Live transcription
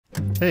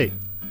Hey,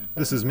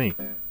 this is me.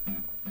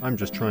 I'm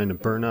just trying to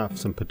burn off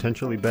some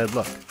potentially bad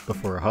luck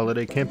before a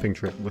holiday camping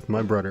trip with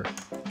my brother.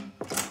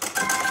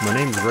 My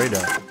name's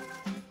Radar,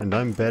 and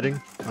I'm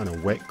betting on a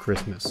wet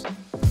Christmas.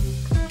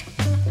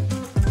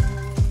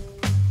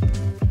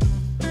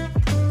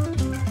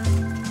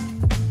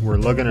 We're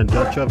lugging a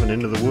Dutch oven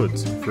into the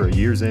woods for a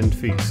year's end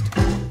feast.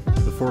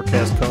 The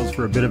forecast calls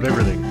for a bit of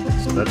everything,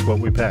 so that's what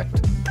we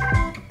packed.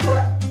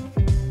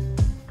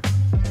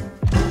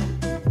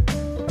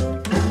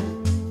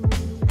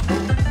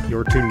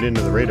 You're tuned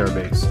into the radar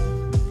base.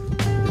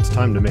 It's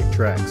time to make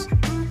tracks.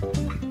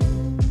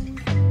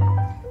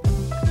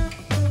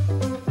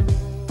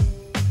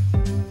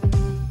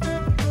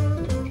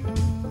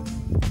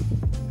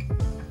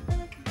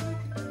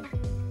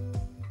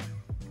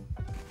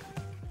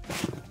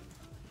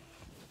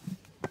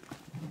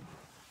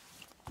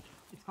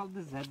 It's called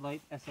the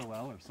Z-Light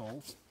SOL or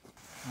Soul.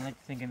 I like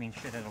to think it means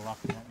shit out of luck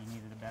and that you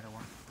needed a better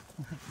one.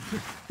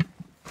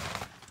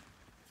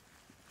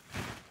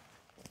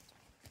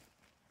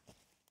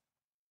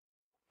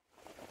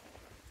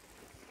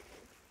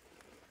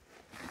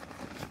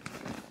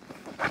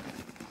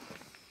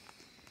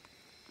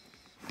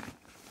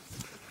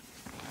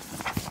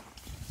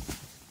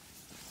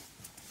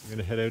 I'm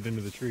gonna head out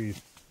into the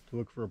trees to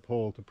look for a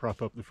pole to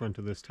prop up the front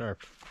of this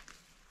tarp.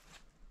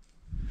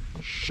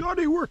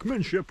 Shoddy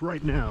workmanship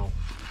right now.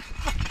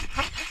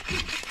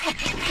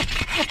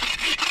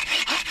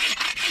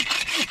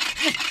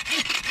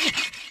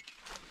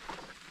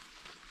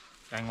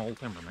 Dang old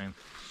timber, man.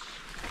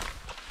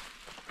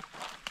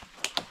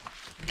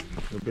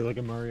 It'll be like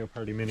a Mario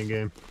Party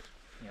minigame.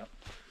 Yep.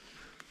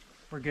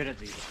 We're good at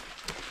these.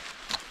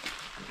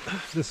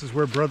 This is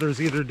where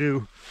brothers either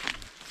do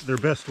their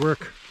best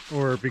work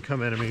or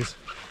become enemies.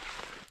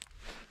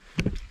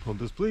 Hold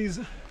this, please.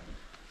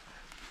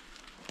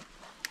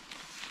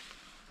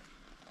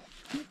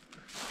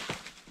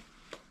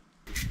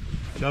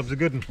 Job's a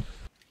good one.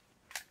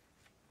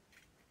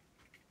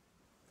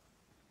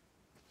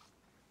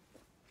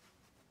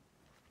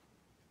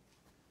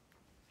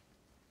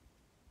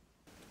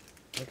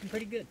 Looking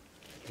pretty good.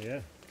 Yeah.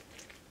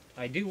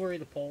 I do worry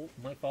the pole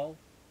might fall,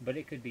 but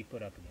it could be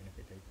put up again if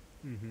it did.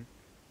 Mm-hmm.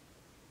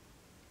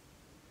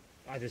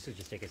 This would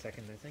just take a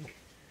second, I think.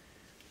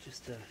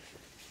 Just to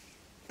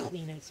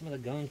clean out some of the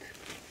gunk.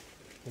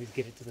 Always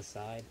get it to the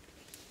side.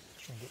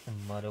 Try and get the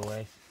mud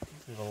away.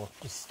 It'll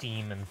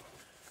steam and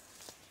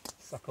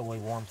suck away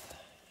warmth.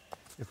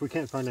 If we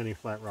can't find any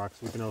flat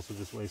rocks, we can also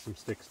just lay some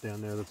sticks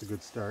down there. That's a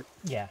good start.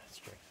 Yeah, that's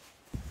true.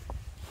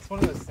 It's one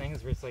of those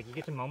things where it's like you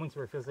get to moments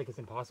where it feels like it's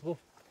impossible,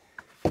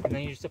 and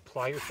then you just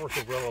apply your force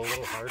of will a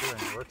little harder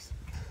and it works.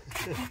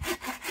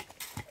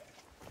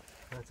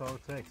 That's all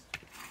it takes.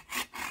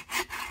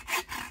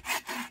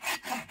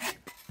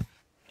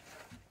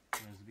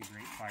 Those would be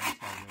great fire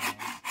starter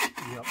ones.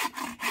 Yep.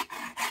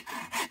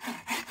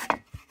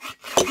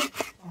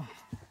 Oh,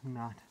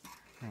 not.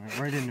 Alright,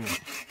 right into it.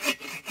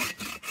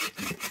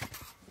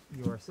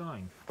 Your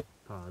sign.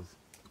 Pause.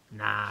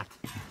 Not.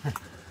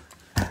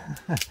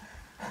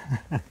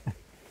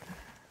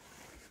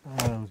 Oh,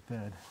 that was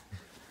bad.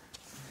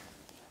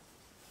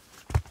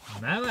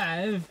 I'm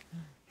alive.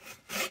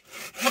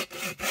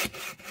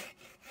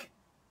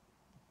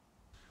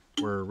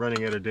 We're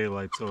running out of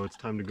daylight, so it's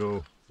time to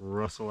go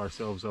rustle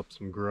ourselves up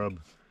some grub.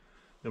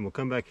 Then we'll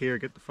come back here,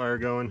 get the fire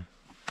going,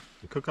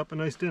 and cook up a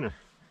nice dinner.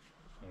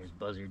 There's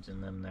buzzards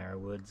in them there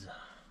woods.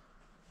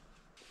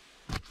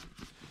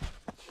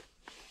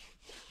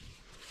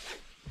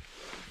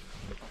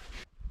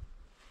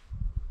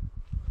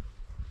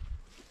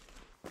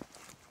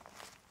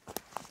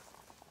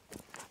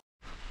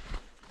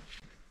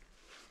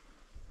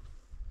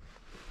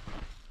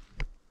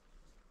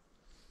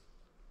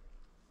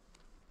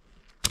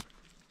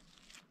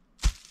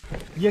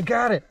 You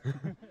got it!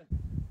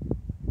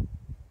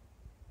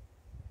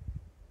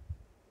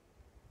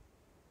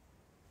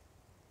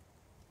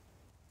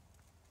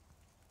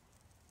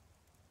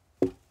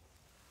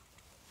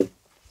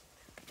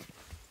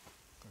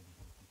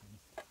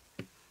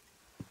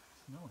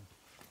 Snowing.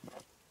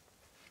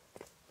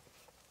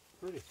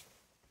 Pretty.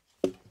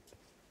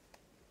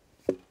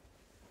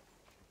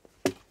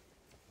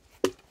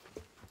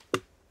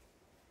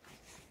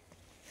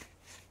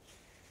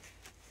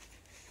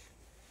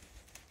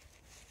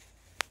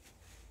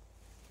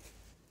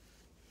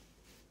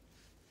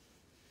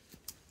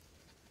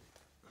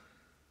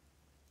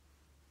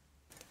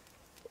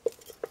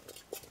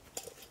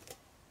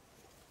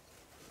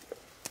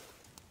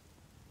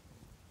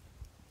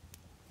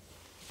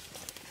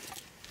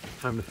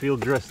 Time to field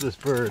dress this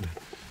bird.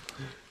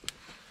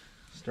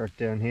 Start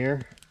down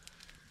here,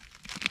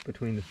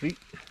 between the feet.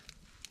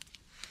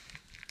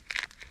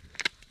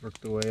 Work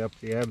the way up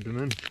the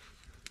abdomen,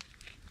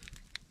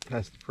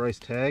 past the price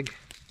tag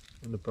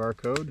and the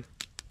barcode.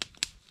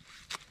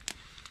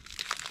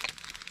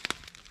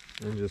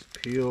 And just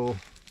peel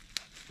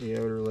the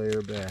outer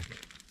layer back.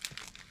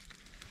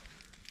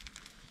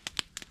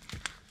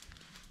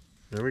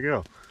 There we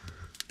go.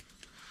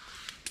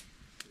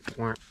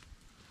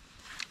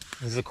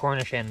 This is a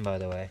Cornish hen, by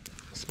the way.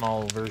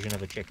 small version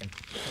of a chicken.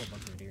 Oh, a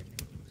bunch of deer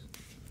things.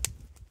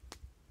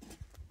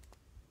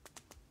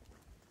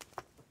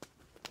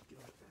 Get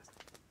on it fast.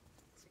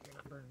 So you're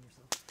not burning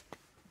yourself.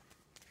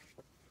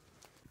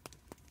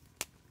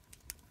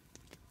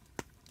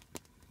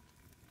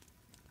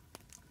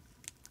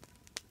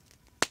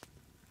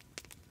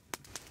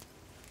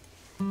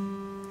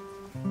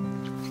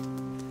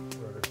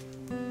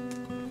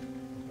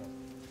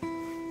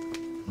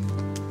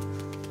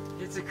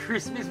 It's a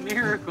Christmas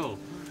miracle!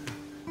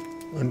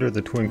 Under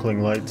the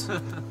twinkling lights,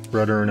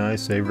 Brother and I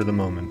savor the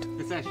moment.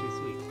 It's actually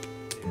sweet.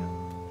 Yeah.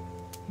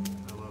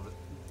 I love it.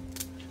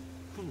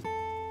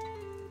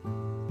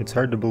 It's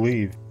hard to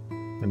believe.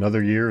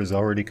 Another year is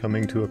already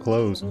coming to a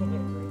close. A little bit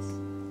of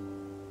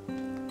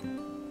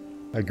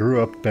grace. I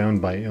grew up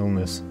bound by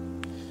illness,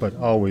 but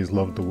always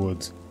loved the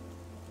woods.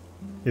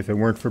 If it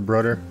weren't for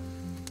Brother,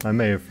 I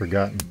may have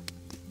forgotten.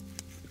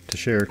 To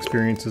share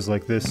experiences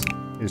like this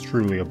is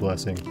truly a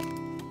blessing. It's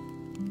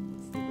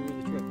the brew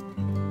of the trip.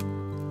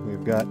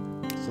 We've got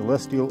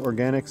Celestial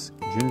Organics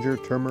Ginger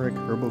Turmeric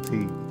Herbal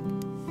Tea.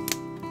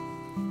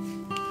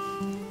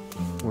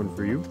 One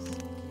for you.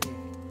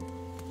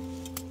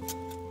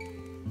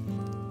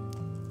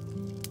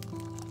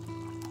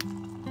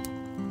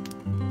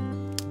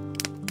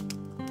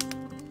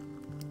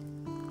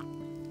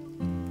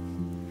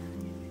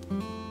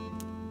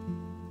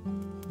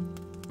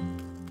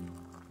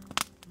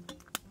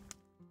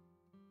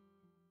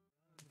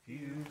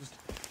 Confused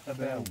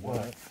about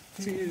what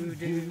To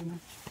do.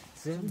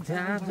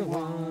 Sometimes I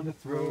want to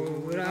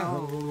throw it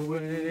all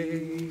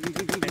away.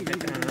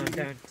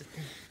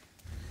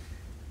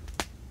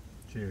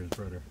 Cheers,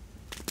 Brother.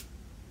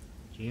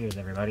 Cheers,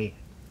 everybody.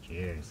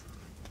 Cheers.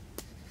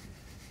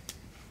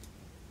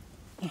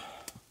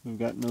 We've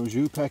got no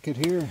jus packet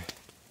here.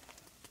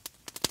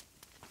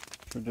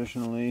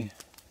 Traditionally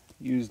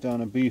used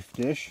on a beef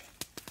dish.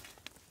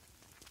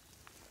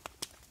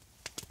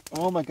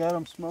 Oh my god,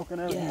 I'm smoking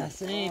everything. Yeah,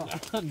 same.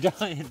 I'm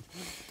dying.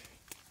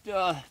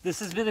 This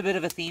has been a bit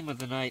of a theme of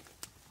the night.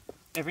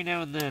 Every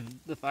now and then,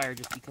 the fire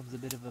just becomes a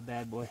bit of a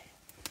bad boy.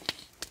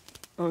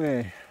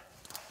 Okay.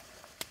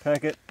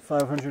 Packet,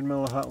 500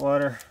 ml of hot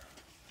water.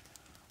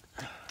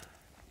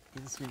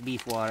 Instant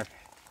beef water.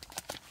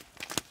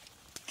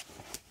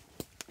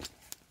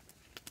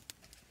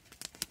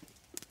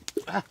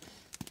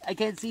 I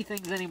can't see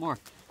things anymore.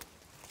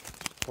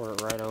 Pour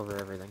it right over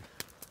everything.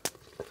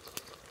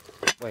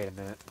 Wait a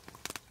minute.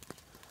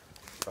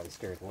 Probably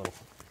scared a little.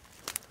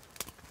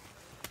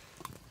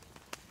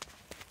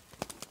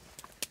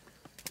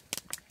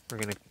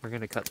 We're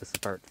gonna cut this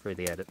apart for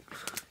the edit.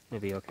 It'll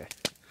be okay.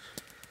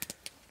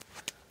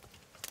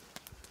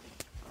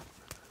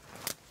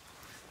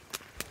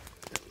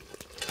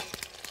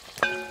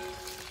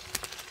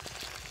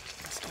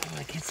 Let's go.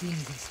 I can't see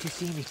anything. It's too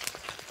steamy.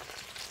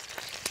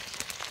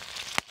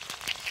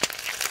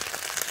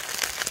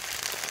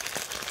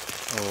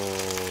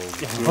 Oh,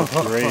 good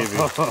gravy.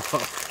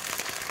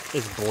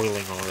 It's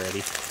boiling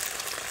already.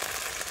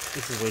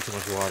 This is way too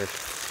much water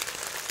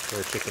for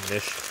a chicken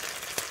dish.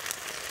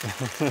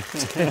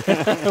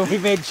 We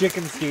made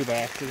chicken stew by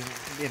accident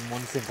in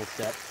one simple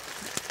step.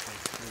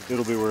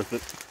 It'll be worth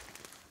it.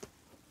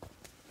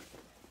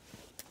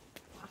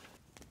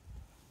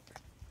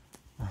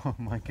 Oh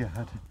my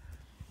god.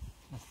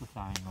 That's the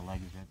thigh and the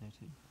legs right there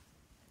too.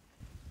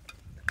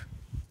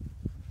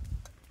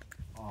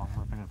 Oh, I'm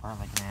ripping it apart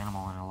like an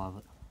animal and I love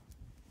it.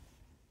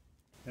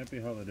 Happy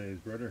holidays,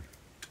 Brother.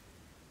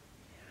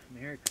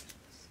 Yeah, Merry Christmas.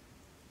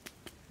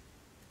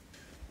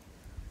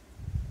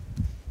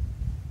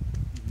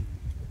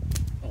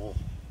 Oh.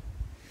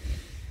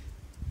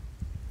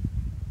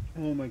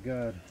 Oh my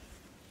god.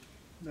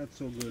 That's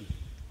so good.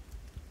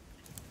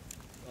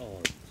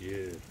 Oh,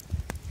 dude.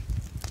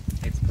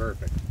 It's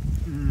perfect.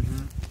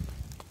 Mm-hmm.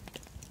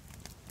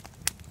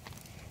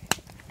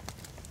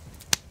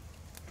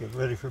 Get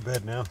ready for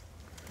bed now.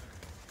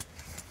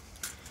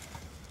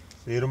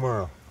 See you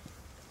tomorrow.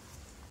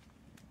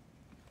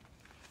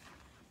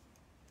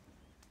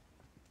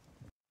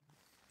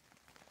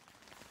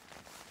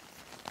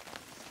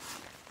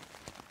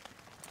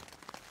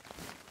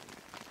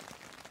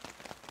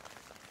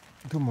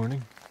 Good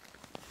morning.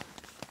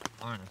 Good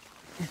morning.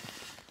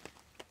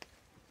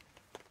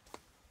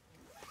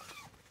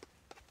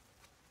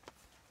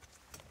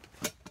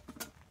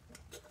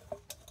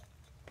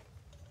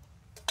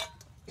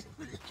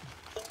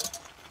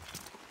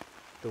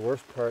 The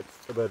worst part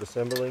about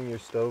assembling your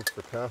stove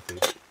for coffee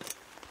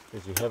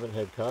is you haven't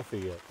had coffee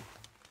yet.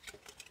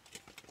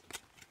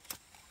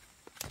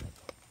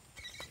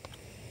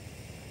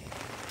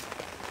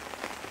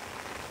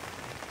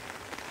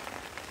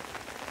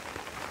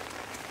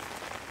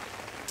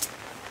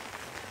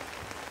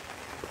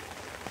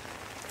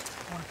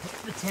 I want to put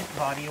the tent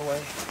body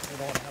away. We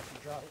don't want to have to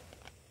dry it.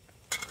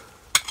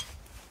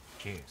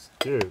 Cheers.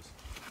 Cheers.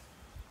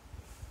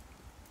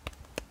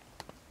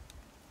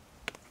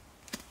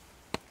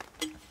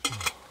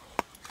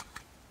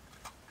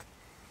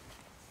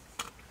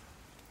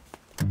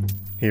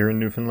 Here in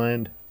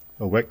Newfoundland,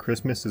 a wet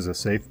Christmas is a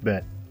safe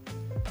bet.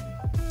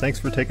 Thanks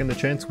for taking the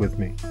chance with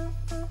me.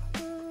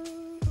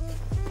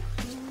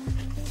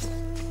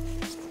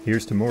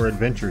 Here's to more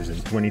adventures in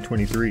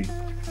 2023.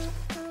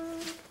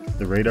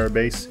 The radar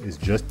base is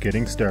just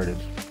getting started.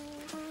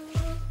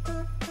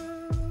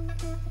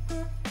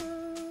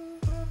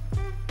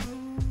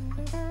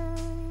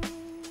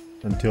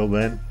 Until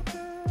then,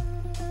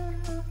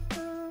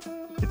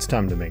 it's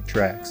time to make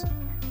tracks.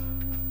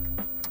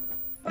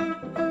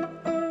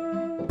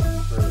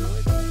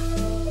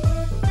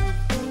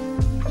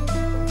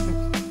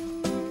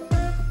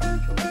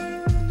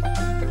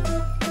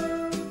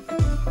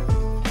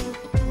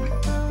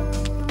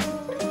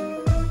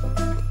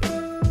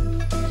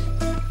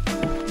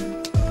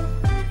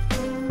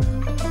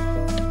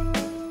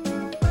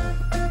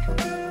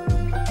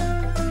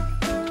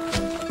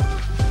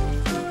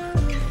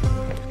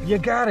 You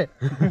got it!